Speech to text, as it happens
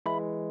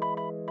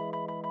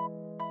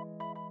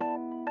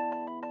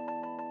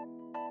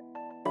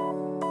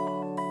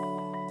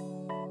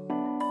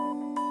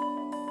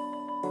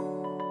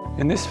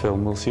In this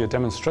film we'll see a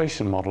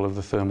demonstration model of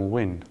the thermal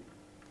wind.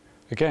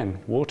 Again,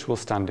 water will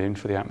stand in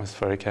for the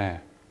atmospheric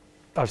air.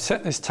 I've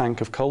set this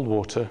tank of cold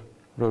water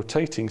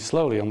rotating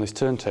slowly on this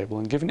turntable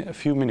and given it a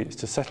few minutes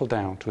to settle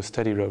down to a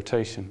steady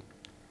rotation.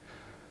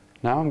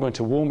 Now I'm going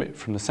to warm it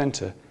from the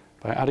centre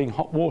by adding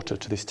hot water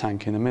to this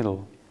tank in the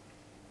middle.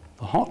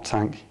 The hot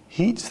tank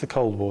heats the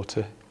cold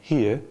water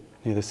here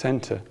near the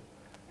centre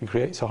and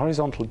creates a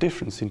horizontal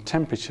difference in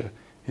temperature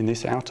in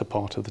this outer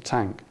part of the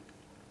tank,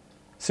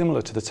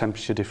 similar to the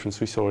temperature difference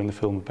we saw in the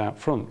film about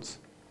fronts.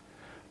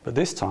 But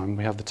this time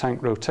we have the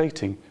tank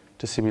rotating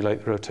to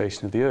simulate the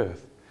rotation of the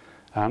Earth,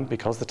 and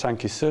because the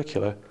tank is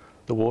circular,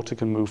 the water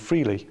can move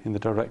freely in the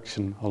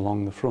direction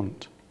along the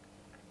front.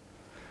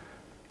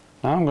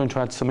 Now I'm going to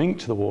add some ink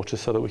to the water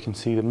so that we can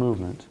see the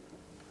movement.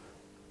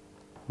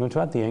 I'm going to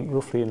add the ink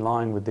roughly in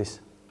line with this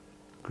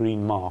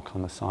green mark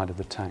on the side of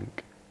the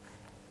tank.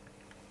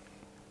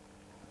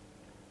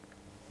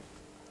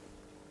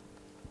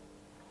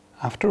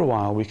 After a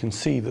while we can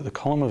see that the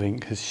column of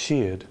ink has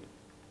sheared.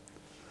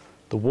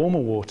 The warmer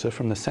water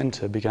from the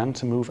centre began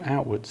to move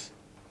outwards,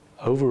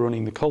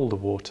 overrunning the colder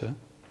water,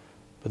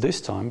 but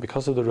this time,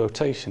 because of the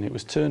rotation, it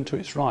was turned to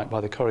its right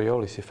by the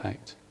Coriolis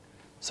effect.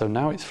 So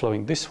now it's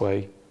flowing this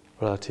way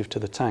relative to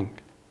the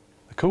tank.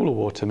 The cooler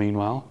water,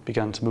 meanwhile,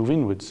 began to move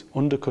inwards,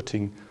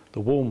 undercutting the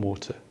warm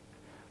water,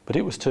 but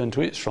it was turned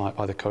to its right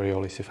by the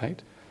Coriolis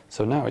effect,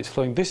 so now it's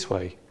flowing this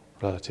way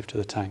relative to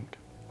the tank.